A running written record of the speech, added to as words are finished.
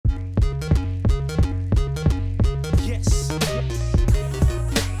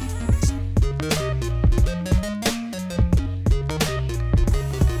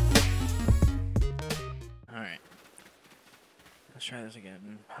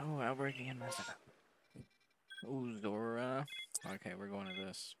Oh, outbreak again, messed up. Ooh, Zora. Okay, we're going to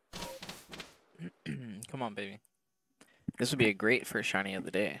this. Come on, baby. This would be a great first shiny of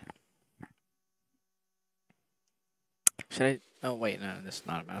the day. Should I? Oh, wait, no, this is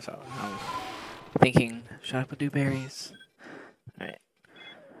not a mouse out. I was thinking, should I put berries? Alright.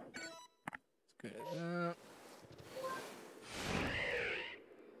 Good.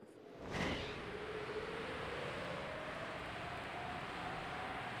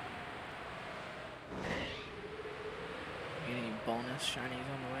 Any bonus shinies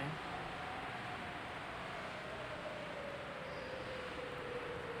on the way?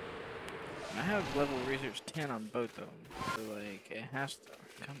 I have level research 10 on both of them, so like it has to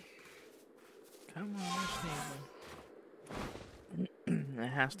come on, it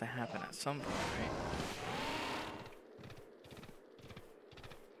has to happen at some point, right?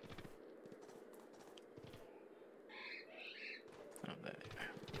 Oh, there.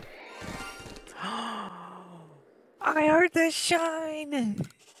 I heard that shine.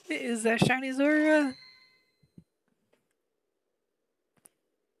 Is that shiny Zora?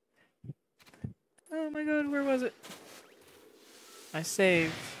 Oh my god, where was it? I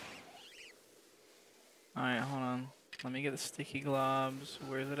saved. Alright, hold on. Let me get the sticky globs.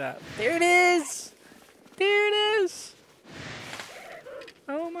 Where's it at? There it is! There it is!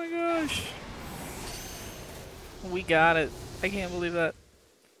 Oh my gosh. We got it. I can't believe that.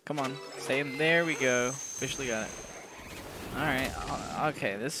 Come on. Same. There we go. Officially got it. Alright.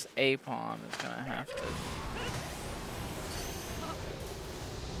 Okay, this Apom is gonna have to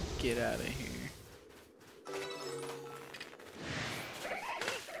get out of here.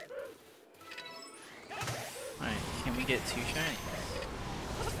 Alright, can we get 2 shinies?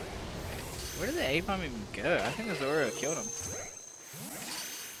 Where did the Apom even go? I think the Zora killed him.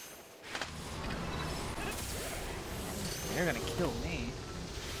 They're gonna kill me.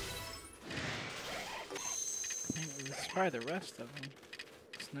 Let's try the rest of them.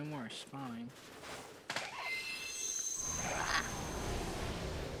 There's no more spawning.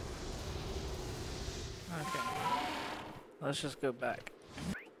 Okay. Let's just go back.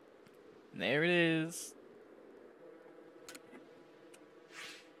 There it is.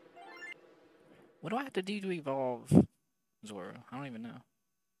 What do I have to do to evolve Zora? I don't even know.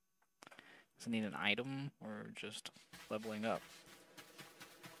 Does it need an item or just leveling up?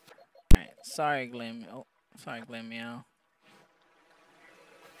 Alright, sorry Glam. Oh, sorry Glam Meow.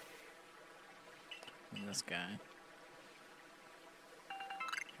 And this guy.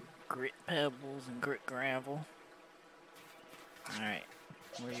 Grit pebbles and grit gravel. Alright,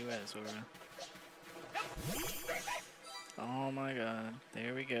 where you at, Zora? Oh my god,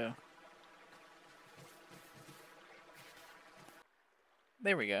 there we go.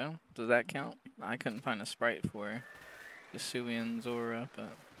 There we go. Does that count? I couldn't find a sprite for Yasuian Zora,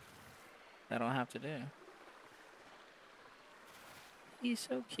 but that'll have to do. He's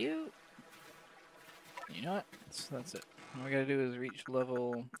so cute. You know what? So that's it. All we gotta do is reach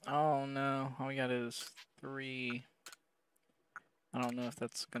level... Oh no, all we gotta do is 3. I don't know if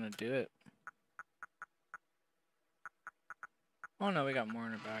that's gonna do it. Oh no, we got more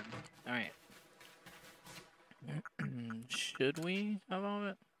in our bag. Alright. Should we evolve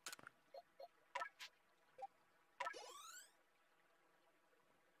it?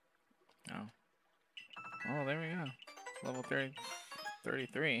 Oh. Oh, there we go. Level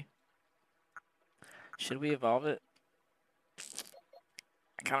 33. Should we evolve it?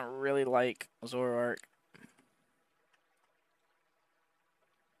 I kind of really like Zoroark.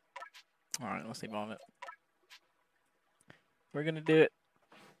 Alright, let's evolve it. We're gonna do it.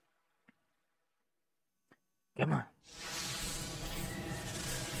 Come on.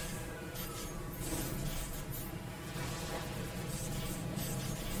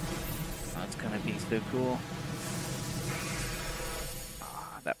 That's gonna be so cool.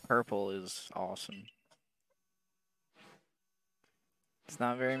 Oh, that purple is awesome. It's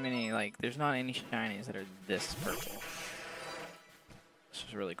not very many, like, there's not any shinies that are this purple. This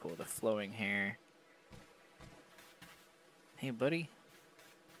is really cool, the flowing hair. Hey, buddy.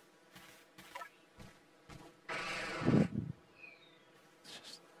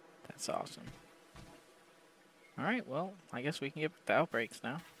 That's awesome. Alright, well, I guess we can get the outbreaks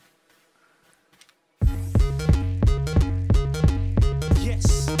now.